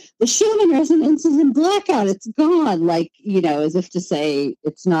saying the Schumann resonance is in blackout. It's gone. Like, as if to say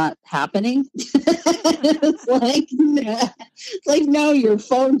it's not happening. It's like, no, your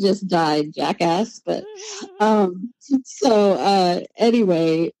phone just died, jackass. But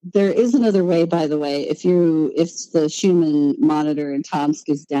anyway, there is another way, by the way. If the Schumann monitor in Tomsk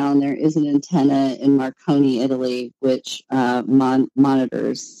is down, there is an antenna in Marconi, Italy, which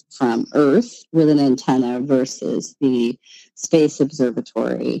monitors from Earth with an antenna versus the Space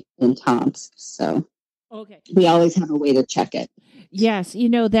Observatory in Tomsk. So we always have a way to check it. Yes,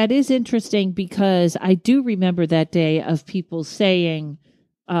 that is interesting, because I do remember that day of people saying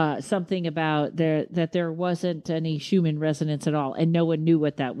something about that there wasn't any Schumann resonance at all, and no one knew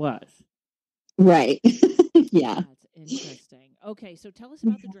what that was. Right. Yeah. That's interesting. Okay, so tell us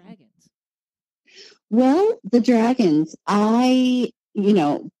about the dragons. Well, the dragons,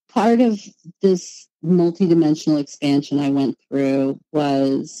 part of this multidimensional expansion I went through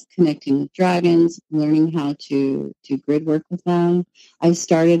was connecting with dragons, learning how to do grid work with them. I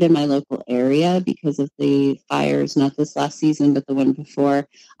started in my local area because of the fires, not this last season, but the one before.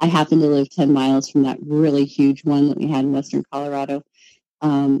 I happened to live 10 miles from that really huge one that we had in Western Colorado.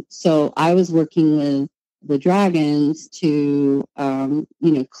 So I was working with the dragons to,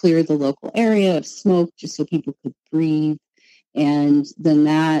 clear the local area of smoke just so people could breathe. And then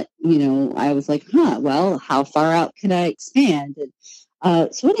that, I was like, well, how far out can I expand?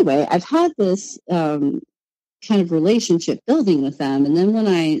 And, so anyway, I've had this kind of relationship building with them. And then when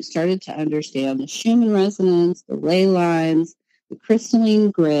I started to understand the Schumann resonance, the ley lines, the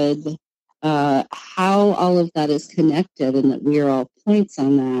crystalline grid, how all of that is connected and that we are all points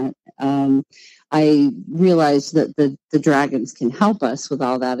on that, I realized that the dragons can help us with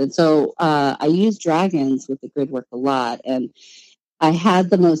all that. And so I use dragons with the grid work a lot. And I had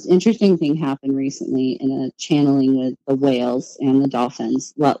the most interesting thing happen recently in a channeling with the whales and the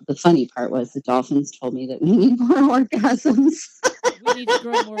dolphins. Well, the funny part was the dolphins told me that we need more orgasms. We need to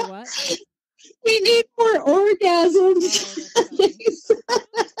grow more what? We need more orgasms.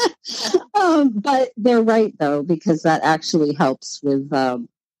 But they're right, though, because that actually helps with,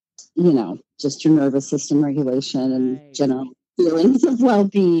 just your nervous system regulation and general feelings of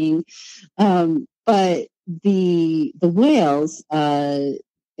well-being. But the whales and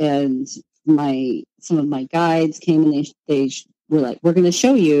some of my guides came and they were like, we're going to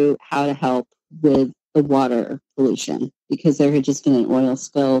show you how to help with the water pollution, because there had just been an oil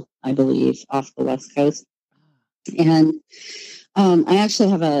spill, I believe, off the West Coast. And I actually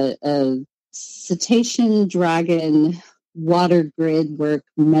have a cetacean dragon water grid work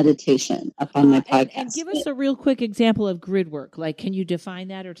meditation up on my podcast. And give us a real quick example of grid work. Like, can you define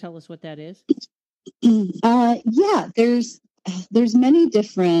that or tell us what that is? Yeah, there's many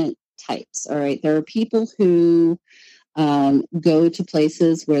different types. All right. There are people who go to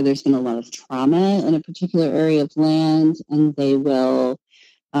places where there's been a lot of trauma in a particular area of land, and they will,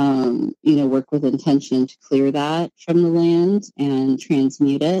 work with intention to clear that from the land and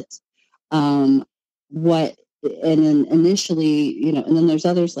transmute it. And then initially, and then there's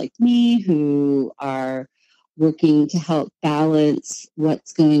others like me who are working to help balance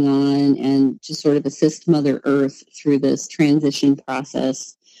what's going on and just sort of assist Mother Earth through this transition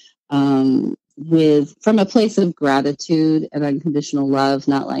process from a place of gratitude and unconditional love,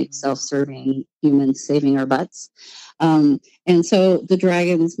 not like self-serving humans saving our butts. And so the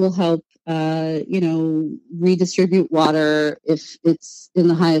dragons will help, redistribute water if it's in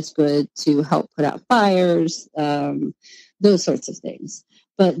the highest good, to help put out fires, those sorts of things.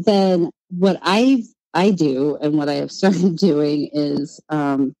 But then what I do, and what I have started doing, is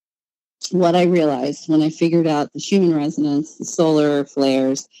what I realized when I figured out the Schumann resonance, the solar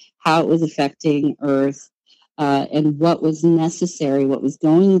flares, how it was affecting Earth, and what was necessary, what was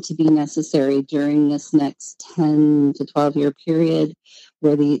going to be necessary during this next 10 to 12 year period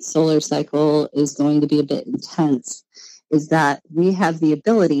where the solar cycle is going to be a bit intense, is that we have the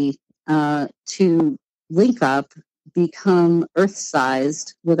ability to link up, become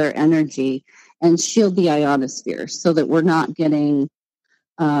Earth-sized with our energy, and shield the ionosphere so that we're not getting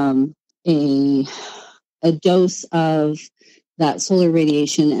a dose of that solar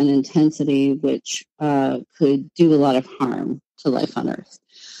radiation and intensity, which could do a lot of harm to life on Earth.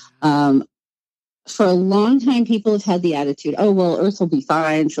 For a long time, people have had the attitude, oh, well, Earth will be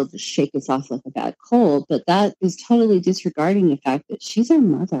fine. She'll just shake us off like a bad cold. But that is totally disregarding the fact that she's our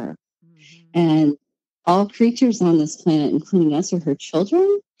mother. Mm-hmm. And all creatures on this planet, including us, are her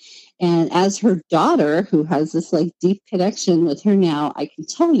children. And as her daughter, who has this like deep connection with her now, I can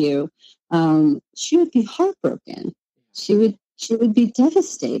tell you, she would be heartbroken. She would be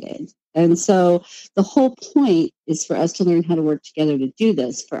devastated And so the whole point is for us to learn how to work together to do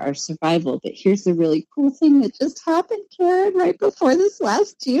this for our survival. But here's the really cool thing that just happened, Karen, right before this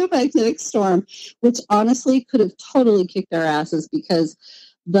last geomagnetic storm, which honestly could have totally kicked our asses because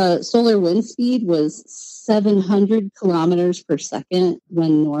the solar wind speed was 700 kilometers per second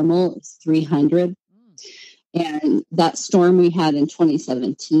when normal is 300. And that storm we had in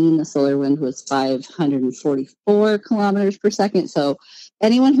 2017, the solar wind was 544 kilometers per second. So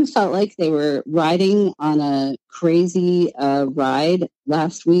anyone who felt like they were riding on a crazy ride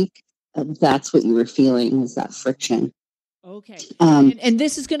last week, that's what you were feeling, was that friction. Okay. And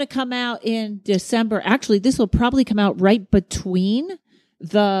this is going to come out in December. Actually, this will probably come out right between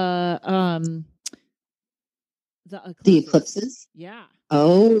the eclipses. Yeah.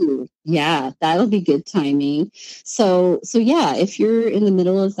 Oh, yeah, that'll be good timing. So yeah, if you're in the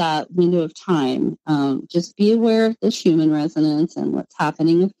middle of that window of time, just be aware of the Schumann resonance and what's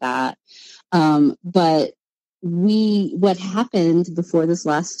happening with that. But what happened before this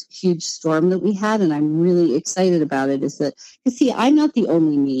last huge storm that we had, and I'm really excited about it, is that, because see, I'm not the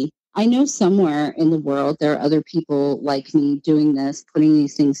only me. I know somewhere in the world there are other people like me doing this, putting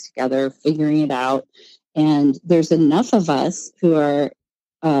these things together, figuring it out. And there's enough of us who are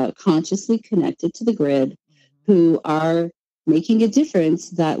consciously connected to the grid, who are making a difference,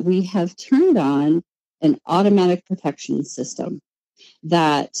 that we have turned on an automatic protection system,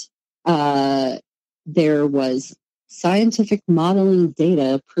 that there was scientific modeling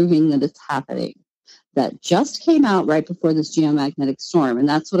data proving that it's happening, that just came out right before this geomagnetic storm. And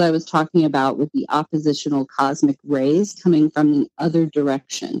that's what I was talking about with the oppositional cosmic rays coming from the other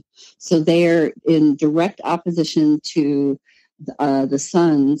direction. So they're in direct opposition to the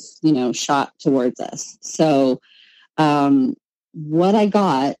sun's, shot towards us. So what I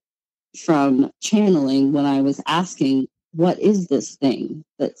got from channeling when I was asking, what is this thing?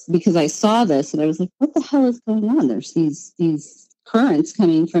 That's because I saw this and I was like, what the hell is going on? There's these currents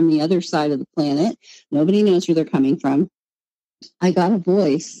coming from the other side of the planet. Nobody knows where they're coming from. I got a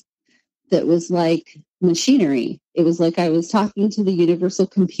voice that was like machinery. It was like I was talking to the universal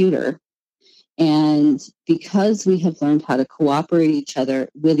computer. And because we have learned how to cooperate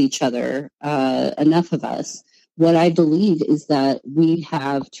with each other, enough of us, what I believe is that we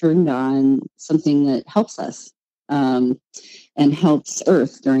have turned on something that helps us and helps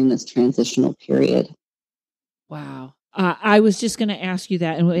Earth during this transitional period. Wow. I was just going to ask you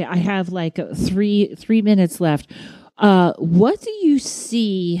that, and I have like 3 minutes left. What do you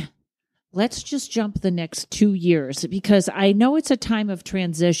see? Let's just jump the next 2 years, because I know it's a time of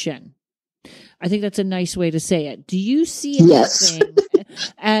transition. I think that's a nice way to say it. Do you see anything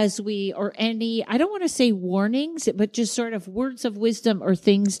I don't want to say warnings, but just sort of words of wisdom or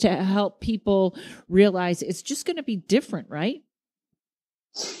things to help people realize it's just going to be different, right?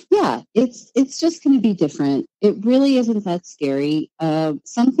 Yeah, it's just going to be different. It really isn't that scary.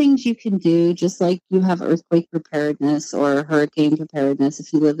 Some things you can do, just like you have earthquake preparedness or hurricane preparedness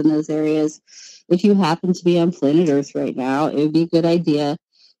if you live in those areas. If you happen to be on planet Earth right now, it would be a good idea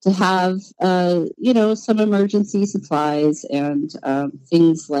to have, some emergency supplies and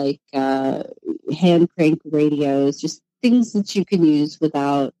things like hand crank radios, just things that you can use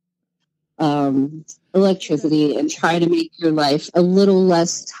without electricity, and try to make your life a little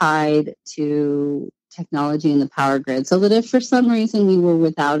less tied to technology and the power grid, so that if for some reason we were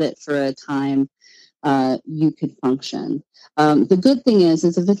without it for a time, you could function. The good thing is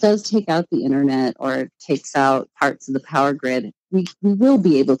if it does take out the internet or takes out parts of the power grid, we will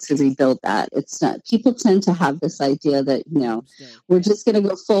be able to rebuild that. It's not, people tend to have this idea that, we're just going to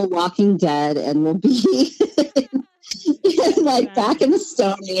go full Walking Dead and we'll be like back in the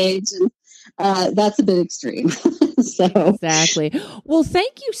Stone Age. And that's a bit extreme. So exactly. Well,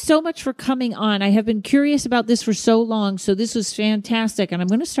 thank you so much for coming on. I have been curious about this for so long, so this was fantastic, and I'm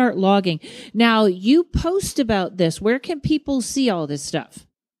going to start logging. Now, you post about this. Where can people see all this stuff?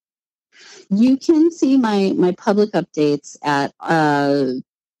 You can see my public updates at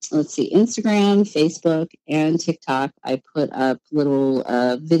Instagram, Facebook, and TikTok. I put up little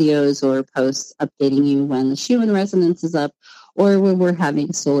videos or posts updating you when the Schumann Resonance is up, or when we're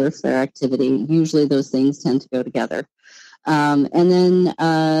having solar flare activity. Usually those things tend to go together. And then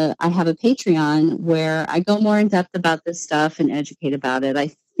I have a Patreon where I go more in depth about this stuff and educate about it.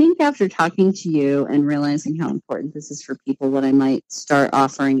 I think after talking to you and realizing how important this is for people, what I might start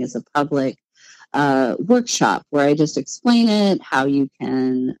offering is a public workshop where I just explain it, how you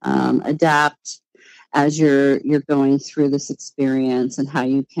can adapt as you're going through this experience, and how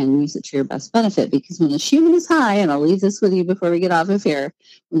you can use it to your best benefit. Because when the Schumann is high, and I'll leave this with you before we get off of here,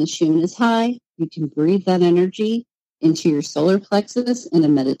 when the Schumann is high, you can breathe that energy into your solar plexus in a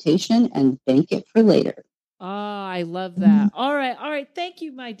meditation and bank it for later. Oh, I love that. All right. Thank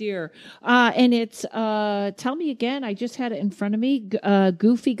you, my dear. And it's tell me again. I just had it in front of me.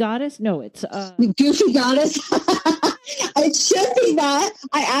 Goofy Goddess. No, it's Goofy Goddess. It should be that.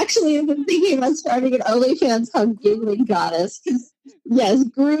 I actually have been thinking about starting an OnlyFans called Giggling Goddess. Yes,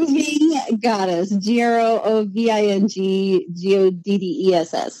 Grooving Goddess. GROVING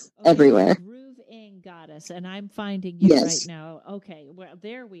GODDESS. Okay, everywhere. Grooving Goddess, and I'm finding you right now. Okay, well,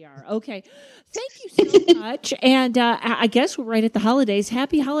 there we are. Okay, thank you so much. And I guess we're right at the holidays.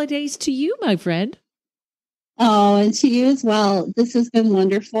 Happy holidays to you, my friend. Oh, and to you as well. This has been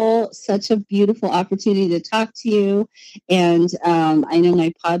wonderful. Such a beautiful opportunity to talk to you. And I know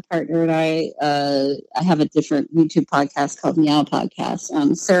my pod partner and I have a different YouTube podcast called Meow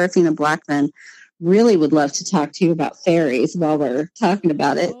Podcast. Serafina Blackman really would love to talk to you about fairies while we're talking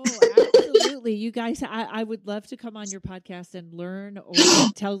about it. Oh, absolutely. You guys, I would love to come on your podcast and learn or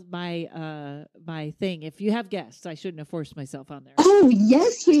tell my my thing. If you have guests, I shouldn't have forced myself on there. Oh,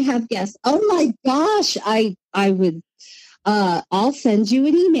 yes, we have guests. Oh my gosh. I would I'll send you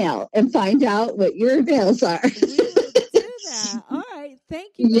an email and find out what your avails are. We will do that. All right.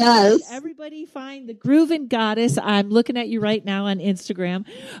 Thank you. Yes. Everybody find the Groovin' Goddess. I'm looking at you right now on Instagram.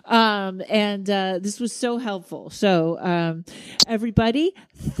 And this was so helpful. So everybody,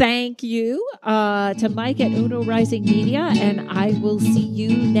 thank you to Mike at Uno Rising Media. And I will see you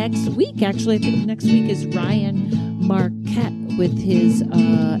next week. Actually, I think next week is Ryan Marquette with his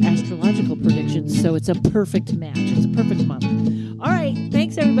astrological predictions. So it's a perfect match. It's a perfect month. All right.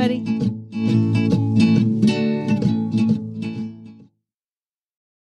 Thanks, everybody.